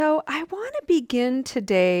begin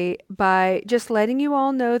today by just letting you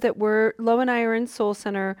all know that Lo and I are in Soul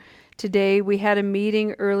Center today. We had a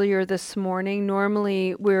meeting earlier this morning.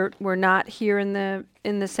 Normally, we're not here in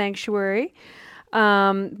the sanctuary,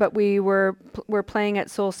 but we're playing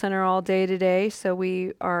at Soul Center all day today. So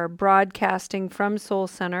we are broadcasting from Soul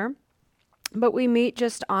Center. But we meet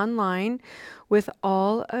just online with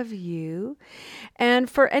all of you. And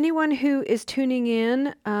for anyone who is tuning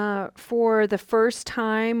in for the first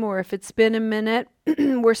time, or if it's been a minute,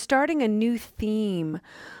 we're starting a new theme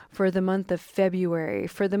for the month of February.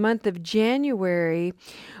 For the month of January,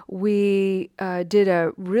 we did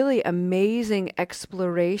a really amazing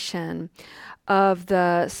exploration of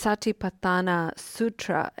the Satipatthana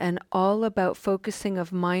Sutra and all about focusing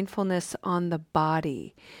of mindfulness on the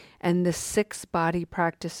body and the 6 body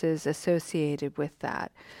practices associated with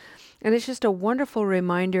that. And it's just a wonderful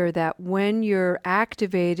reminder that when you're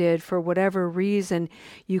activated for whatever reason,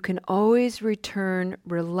 you can always return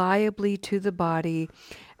reliably to the body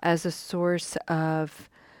as a source of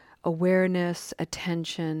awareness,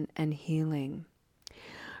 attention, and healing.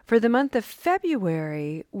 For the month of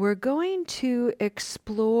February, we're going to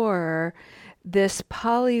explore this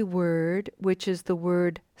Pali word, which is the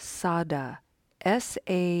word saddha.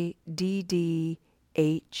 Saddha.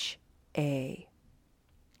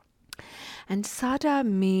 And saddha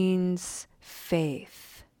means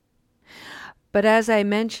faith. But as I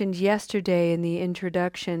mentioned yesterday in the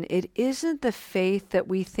introduction, it isn't the faith that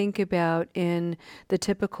we think about in the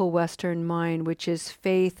typical Western mind, which is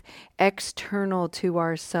faith external to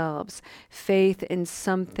ourselves, faith in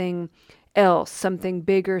something else, something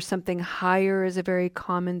bigger, something higher is a very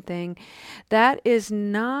common thing. That is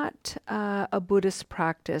not a Buddhist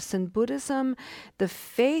practice. In Buddhism, the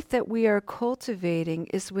faith that we are cultivating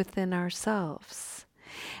is within ourselves.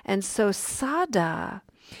 And so saddha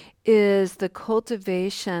is the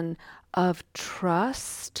cultivation of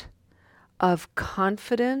trust, of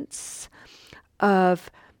confidence, of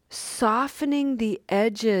softening the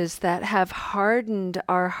edges that have hardened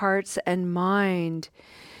our hearts and mind,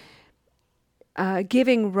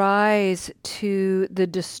 giving rise to the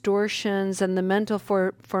distortions and the mental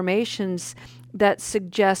formations that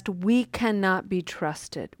suggest we cannot be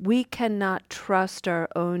trusted. We cannot trust our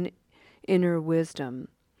own inner wisdom.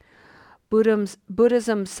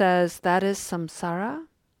 Buddhism says that is samsara,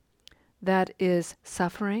 that is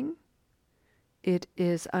suffering, it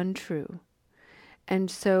is untrue. And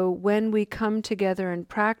so when we come together and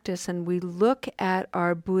practice and we look at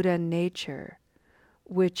our Buddha nature,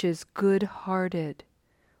 which is good-hearted,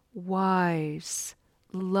 wise,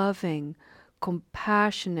 loving,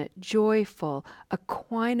 compassionate, joyful,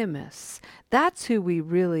 equanimous. That's who we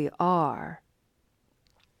really are.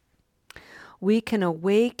 We can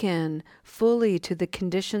awaken fully to the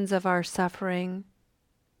conditions of our suffering,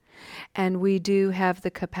 and we do have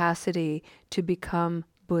the capacity to become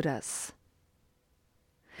Buddhas.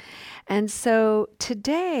 And so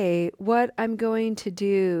today, what I'm going to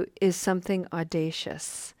do is something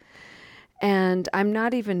audacious. And I'm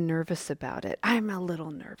not even nervous about it. I'm a little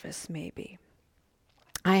nervous, maybe.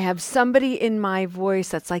 I have somebody in my voice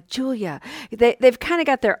that's like, Julia, they've kind of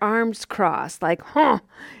got their arms crossed, like,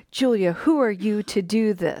 Julia, who are you to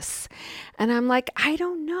do this? And I'm like, I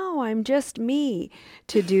don't know. I'm just me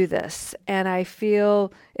to do this. And I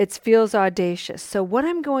feel it feels audacious. So what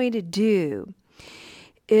I'm going to do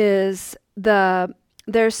is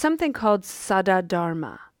there's something called Saddha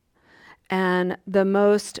Dharma. And the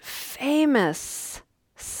most famous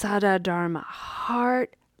Saddha Dharma, heart-led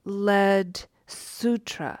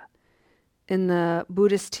sutra in the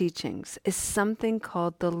Buddhist teachings is something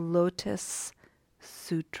called the Lotus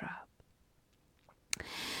Sutra.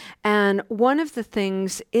 And one of the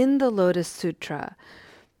things in the Lotus Sutra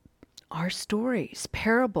are stories,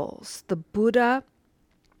 parables. The Buddha,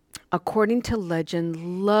 according to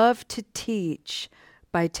legend, loved to teach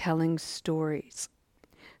by telling stories.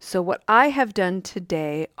 So what I have done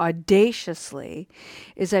today, audaciously,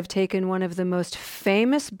 is I've taken one of the most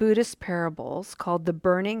famous Buddhist parables called The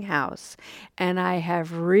Burning House, and I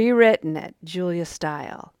have rewritten it, Julia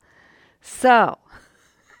style. So,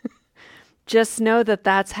 just know that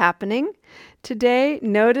that's happening today.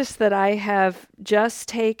 Notice that I have just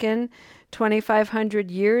taken 2,500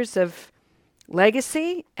 years of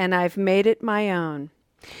legacy, and I've made it my own.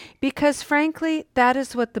 Because frankly, that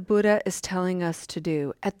is what the Buddha is telling us to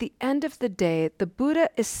do. At the end of the day, the Buddha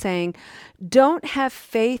is saying, don't have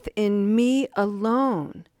faith in me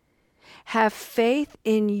alone. Have faith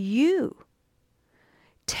in you.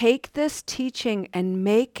 Take this teaching and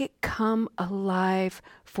make it come alive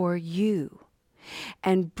for you.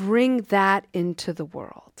 And bring that into the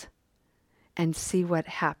world. And see what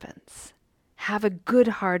happens. Have a good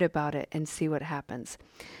heart about it and see what happens.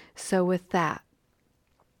 So with that,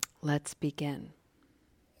 let's begin.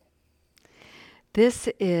 This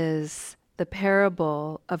is the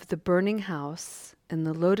parable of the burning house in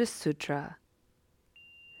the Lotus Sutra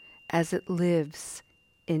as it lives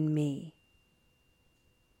in me.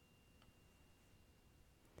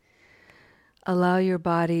 Allow your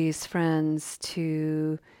bodies, friends,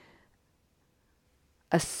 to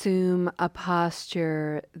assume a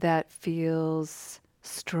posture that feels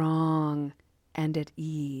strong and at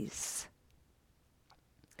ease.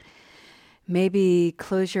 Maybe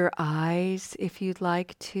close your eyes if you'd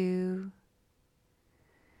like to.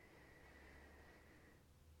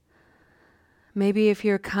 Maybe if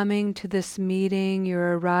you're coming to this meeting,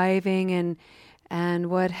 you're arriving and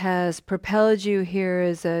what has propelled you here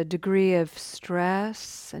is a degree of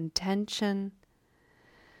stress and tension.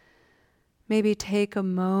 Maybe take a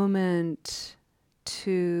moment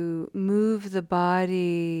to move the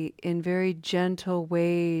body in very gentle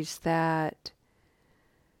ways that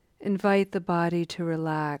invite the body to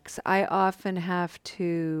relax. I often have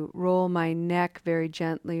to roll my neck very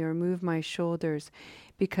gently or move my shoulders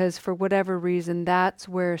because for whatever reason, that's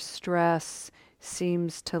where stress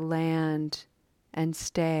seems to land and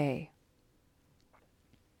stay.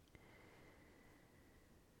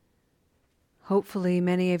 Hopefully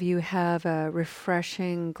many of you have a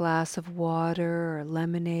refreshing glass of water or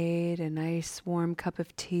lemonade, a nice warm cup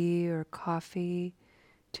of tea or coffee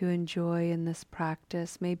to enjoy in this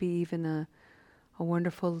practice, maybe even a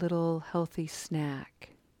wonderful little healthy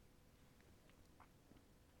snack.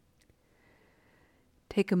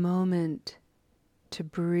 Take a moment to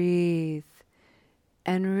breathe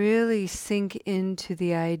and really sink into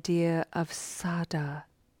the idea of sada,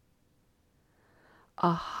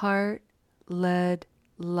 a heart-led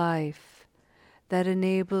life that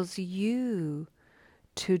enables you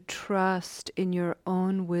to trust in your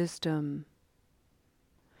own wisdom,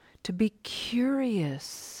 to be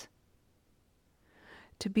curious,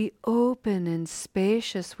 to be open and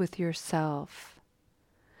spacious with yourself,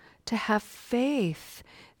 to have faith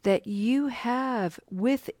that you have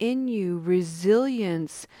within you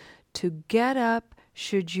resilience to get up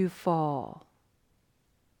should you fall.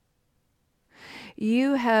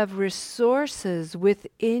 You have resources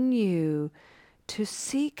within you to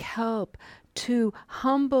seek help, to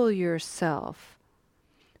humble yourself,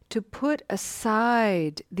 to put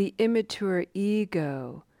aside the immature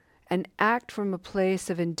ego and act from a place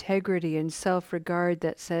of integrity and self-regard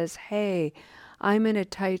that says, hey, I'm in a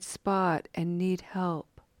tight spot and need help.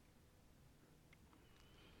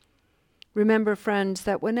 Remember, friends,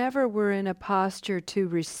 that whenever we're in a posture to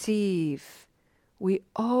receive, we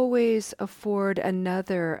always afford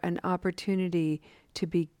another an opportunity to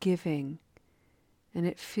be giving. And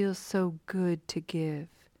it feels so good to give.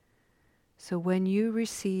 So when you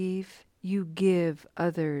receive, you give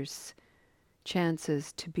others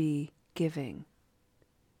chances to be giving.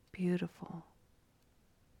 Beautiful.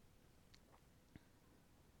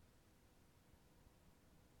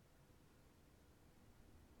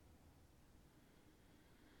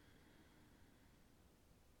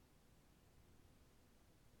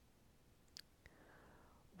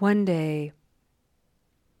 One day,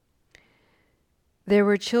 there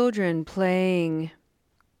were children playing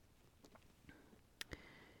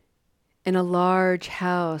in a large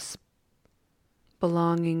house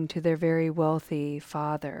belonging to their very wealthy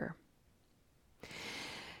father.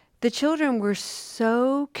 The children were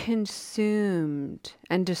so consumed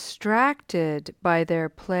and distracted by their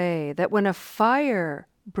play that when a fire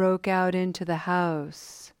broke out into the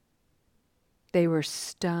house, they were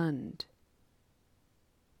stunned.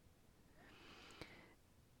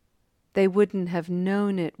 They wouldn't have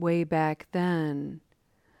known it way back then,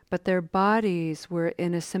 but their bodies were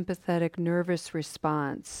in a sympathetic nervous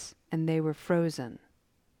response and they were frozen.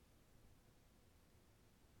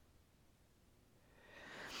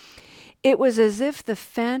 It was as if the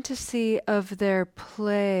fantasy of their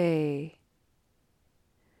play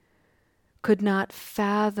could not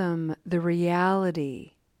fathom the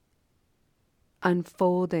reality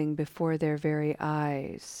unfolding before their very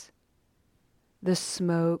eyes. The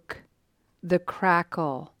smoke, the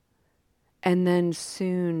crackle, and then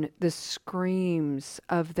soon the screams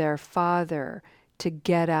of their father to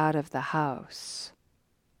get out of the house.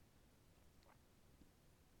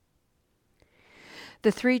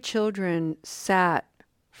 The three children sat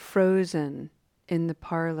frozen in the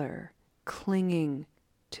parlor, clinging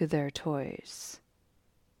to their toys.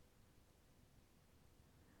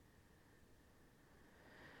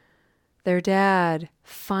 Their dad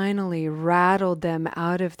finally rattled them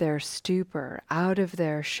out of their stupor, out of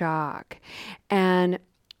their shock, and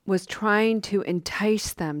was trying to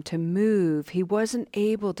entice them to move. He wasn't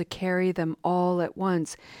able to carry them all at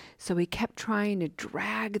once. So he kept trying to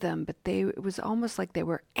drag them, but it was almost like they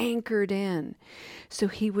were anchored in. So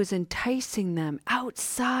he was enticing them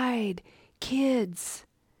outside. Kids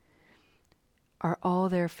are all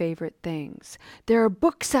their favorite things. There are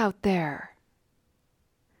books out there.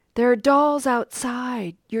 There are dolls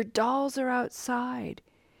outside. Your dolls are outside.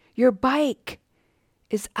 Your bike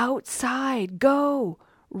is outside. Go,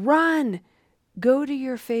 run, go to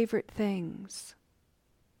your favorite things.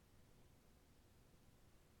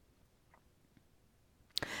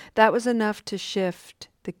 That was enough to shift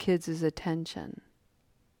the kids' attention.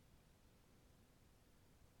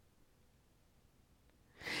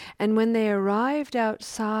 And when they arrived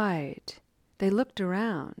outside, they looked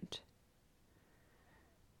around.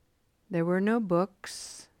 There were no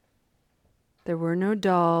books, there were no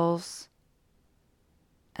dolls,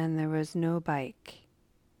 and there was no bike.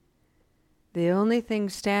 The only thing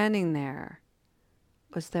standing there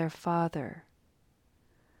was their father,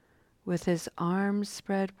 with his arms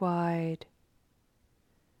spread wide,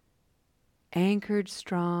 anchored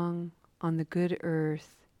strong on the good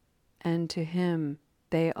earth, and to him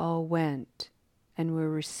they all went and were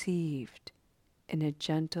received in a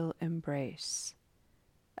gentle embrace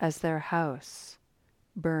as their house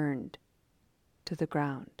burned to the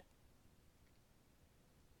ground.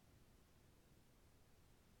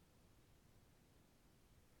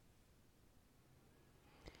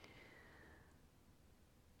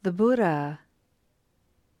 The Buddha,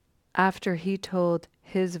 after he told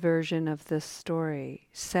his version of this story,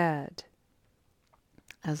 said,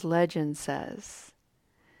 as legend says,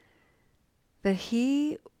 that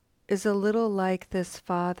he is a little like this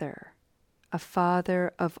father, a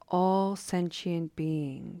father of all sentient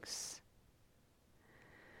beings.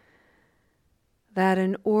 That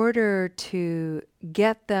in order to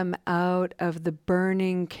get them out of the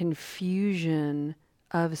burning confusion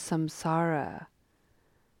of samsara,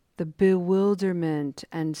 the bewilderment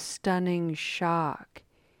and stunning shock,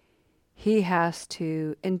 he has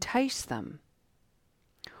to entice them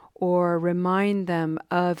or remind them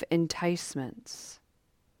of enticements,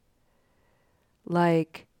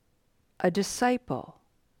 like a disciple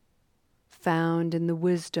found in the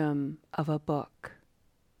wisdom of a book,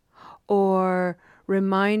 or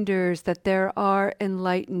reminders that there are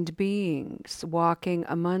enlightened beings walking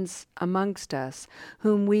amongst us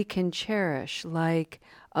whom we can cherish like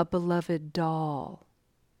a beloved doll.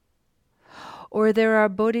 Or there are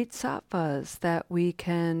bodhisattvas that we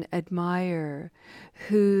can admire,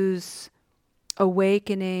 whose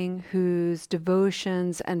awakening, whose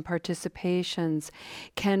devotions and participations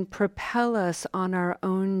can propel us on our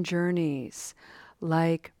own journeys,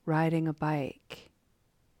 like riding a bike.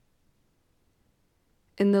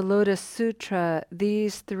 In the Lotus Sutra,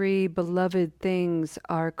 these three beloved things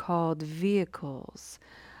are called vehicles,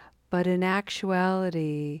 but in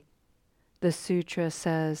actuality, the sutra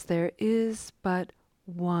says there is but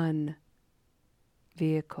one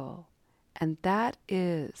vehicle, and that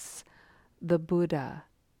is the Buddha,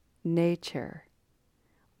 nature,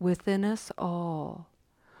 within us all,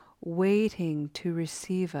 waiting to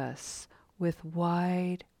receive us with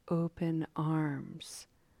wide open arms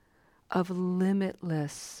of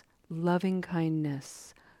limitless loving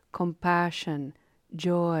kindness, compassion,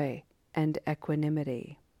 joy, and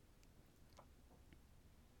equanimity.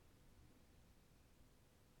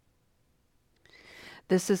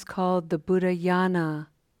 This is called the Buddhayana,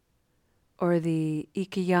 or the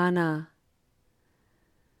Ikayana,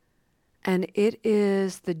 and it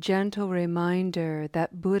is the gentle reminder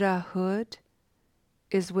that Buddhahood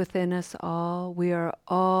is within us all. We are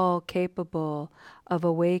all capable of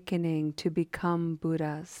awakening to become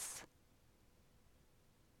Buddhas.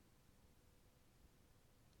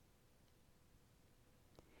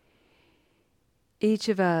 Each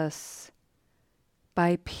of us,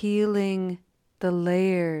 by peeling the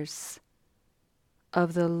layers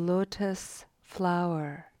of the lotus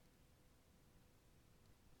flower,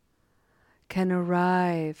 can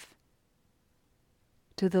arrive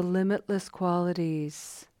to the limitless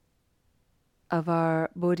qualities of our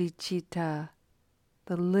bodhicitta,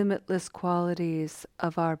 the limitless qualities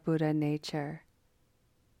of our Buddha nature,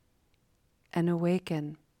 and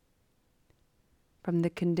awaken from the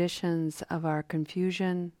conditions of our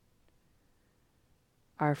confusion,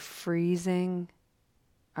 our freezing,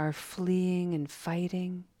 our fleeing and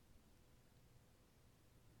fighting,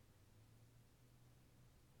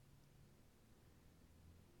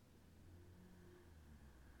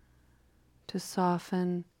 to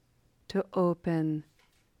soften, to open,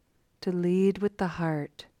 to lead with the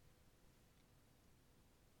heart,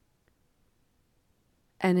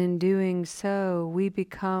 And in doing so, we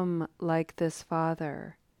become like this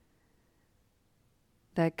Father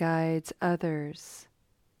that guides others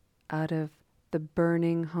out of the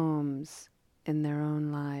burning homes in their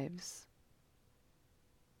own lives.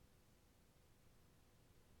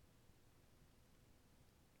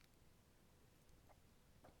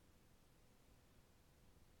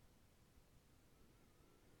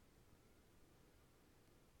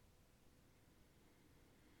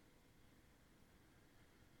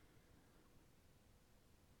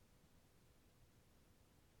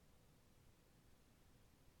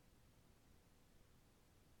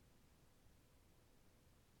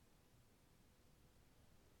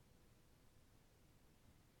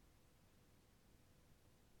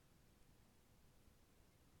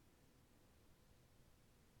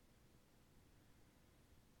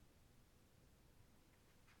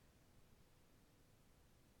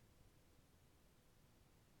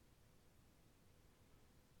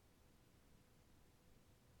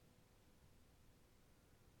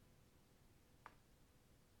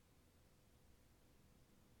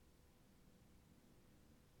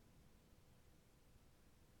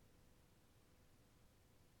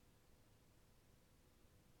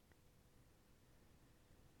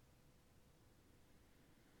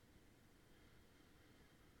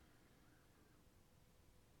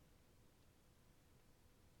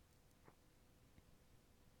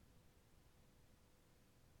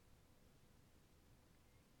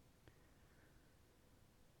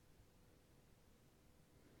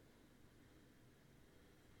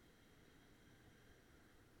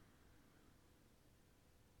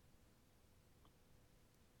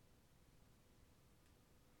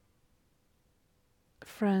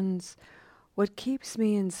 Friends, what keeps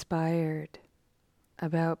me inspired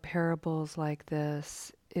about parables like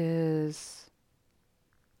this is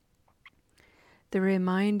the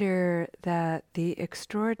reminder that the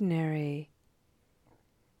extraordinary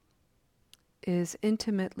is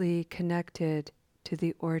intimately connected to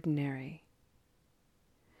the ordinary.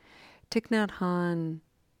 Thich Nhat Hanh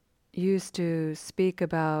used to speak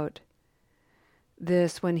about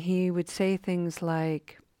this when he would say things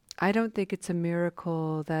like, I don't think it's a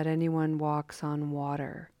miracle that anyone walks on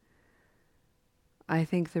water. I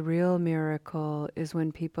think the real miracle is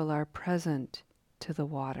when people are present to the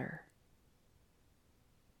water.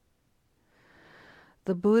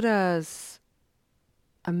 The Buddha's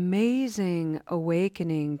amazing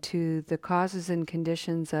awakening to the causes and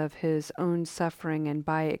conditions of his own suffering, and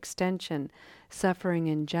by extension, suffering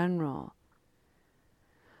in general,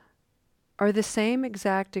 are the same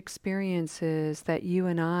exact experiences that you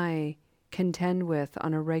and I contend with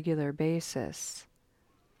on a regular basis.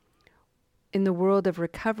 In the world of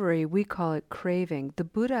recovery, we call it craving. The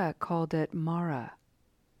Buddha called it Mara.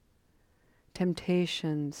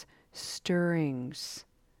 Temptations, stirrings,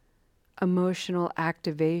 emotional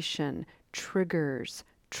activation, triggers,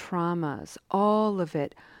 traumas, all of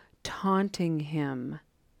it taunting him,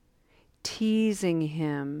 teasing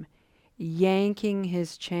him, yanking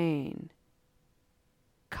his chain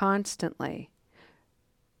constantly,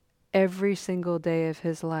 every single day of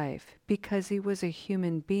his life, because he was a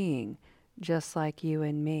human being just like you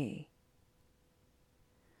and me.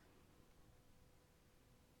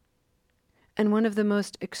 And one of the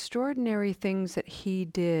most extraordinary things that he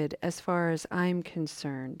did, as far as I'm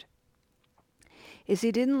concerned, is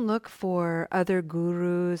he didn't look for other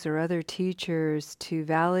gurus or other teachers to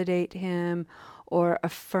validate him or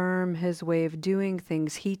affirm his way of doing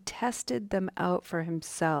things. He tested them out for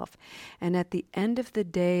himself. And at the end of the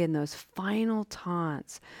day, in those final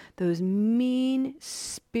taunts, those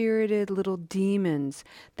mean-spirited little demons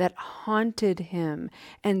that haunted him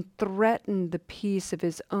and threatened the peace of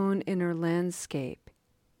his own inner landscape,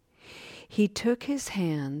 he took his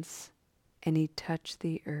hands and he touched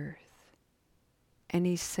the earth. And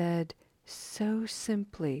he said, so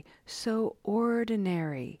simply, so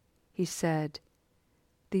ordinary, he said,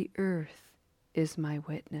 the earth is my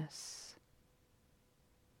witness.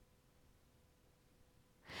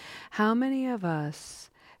 How many of us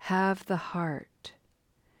have the heart,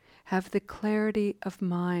 have the clarity of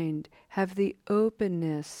mind, have the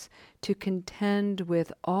openness to contend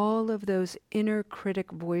with all of those inner critic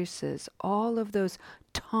voices, all of those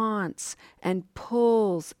taunts and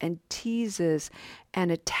pulls and teases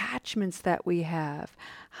and attachments that we have?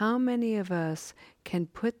 How many of us can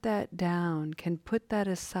put that down, can put that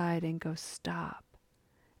aside and go, stop,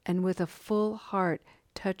 and with a full heart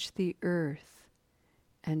touch the earth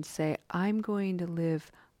and say, I'm going to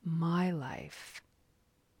live my life.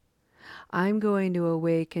 I'm going to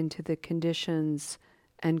awaken to the conditions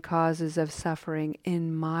and causes of suffering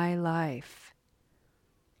in my life.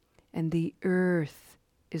 And the earth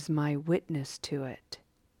is my witness to it.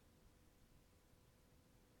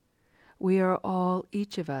 We are all,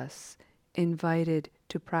 each of us, invited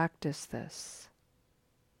to practice this.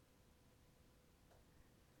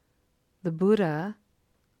 The Buddha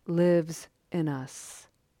lives in us.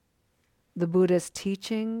 The Buddha's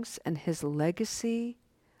teachings and his legacy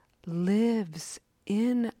lives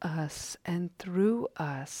in us and through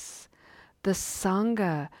us. The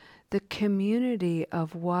Sangha, the community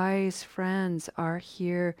of wise friends, are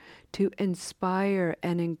here to inspire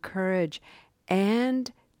and encourage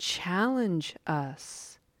and challenge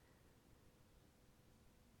us.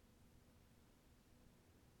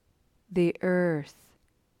 The earth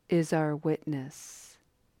is our witness.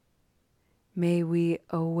 May we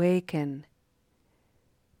awaken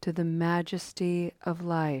to the majesty of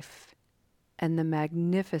life and the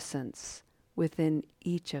magnificence within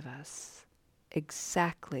each of us,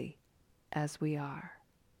 exactly as we are.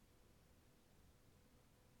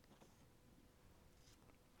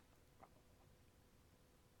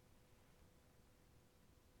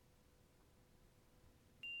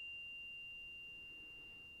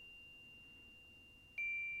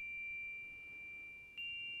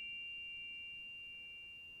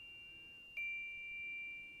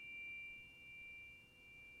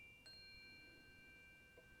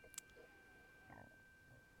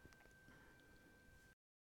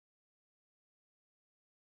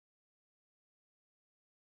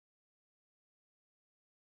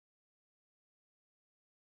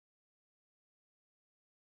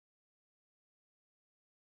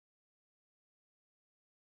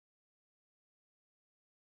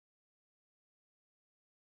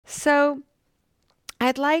 So,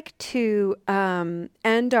 I'd like to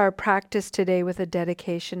end our practice today with a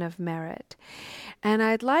dedication of merit. And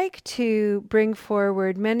I'd like to bring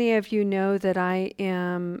forward, many of you know that I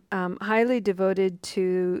am highly devoted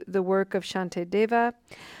to the work of Shantideva,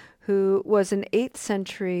 who was an 8th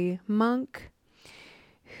century monk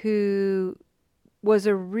who was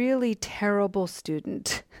a really terrible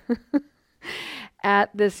student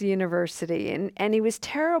at this university. And he was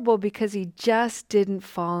terrible because he just didn't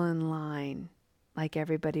fall in line like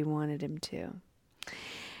everybody wanted him to.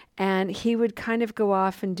 And he would kind of go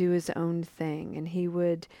off and do his own thing, and he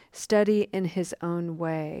would study in his own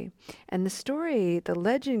way. And the story, the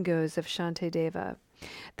legend goes of Shantideva,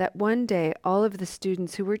 that one day all of the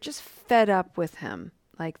students who were just fed up with him,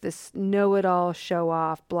 like this know-it-all,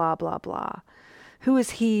 show-off, blah, blah, blah, who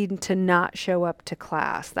is he to not show up to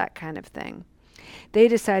class, that kind of thing, they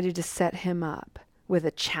decided to set him up with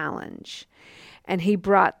a challenge. And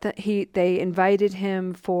they invited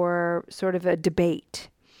him for sort of a debate.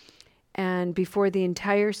 And before the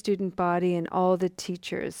entire student body and all the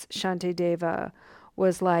teachers, Shantideva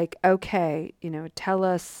was like, okay, tell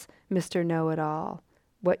us, Mr. Know-it-all,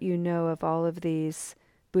 what you know of all of these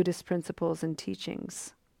Buddhist principles and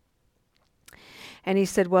teachings. And he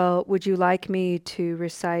said, well, would you like me to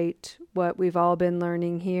recite what we've all been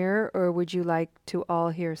learning here, or would you like to all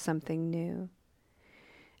hear something new?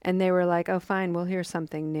 And they were like, oh, fine, we'll hear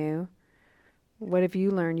something new. What have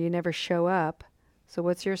you learned? You never show up. So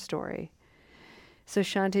what's your story? So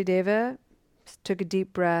Shantideva took a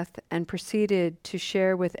deep breath and proceeded to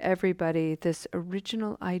share with everybody this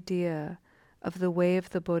original idea of the way of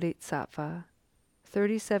the Bodhisattva.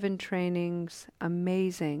 37 trainings,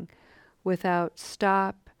 amazing, without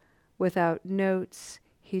stop, without notes.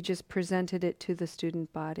 He just presented it to the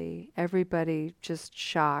student body. Everybody just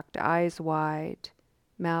shocked, eyes wide,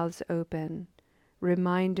 mouths open.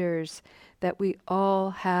 Reminders that we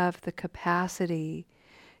all have the capacity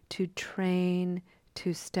to train,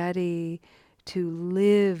 to study, to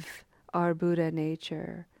live our Buddha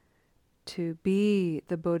nature, to be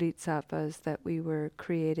the bodhisattvas that we were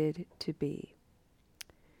created to be.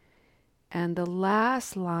 And the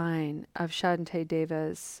last line of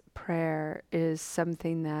Shantideva's prayer is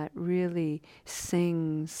something that really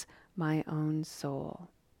sings my own soul.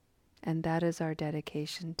 And that is our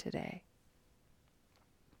dedication today.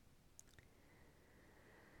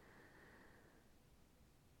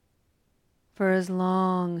 For as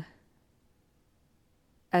long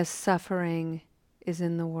as suffering is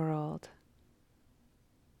in the world,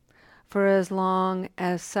 for as long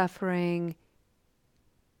as suffering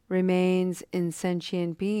remains in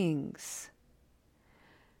sentient beings,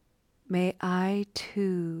 may I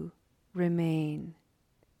too remain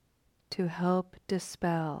to help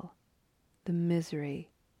dispel the misery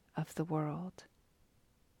of the world.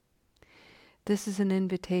 This is an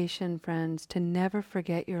invitation, friends, to never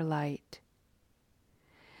forget your light.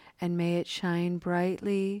 And may it shine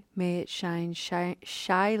brightly, may it shine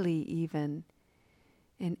shyly even,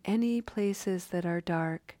 in any places that are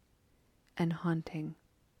dark and haunting.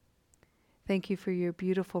 Thank you for your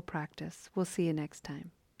beautiful practice. We'll see you next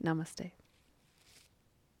time. Namaste.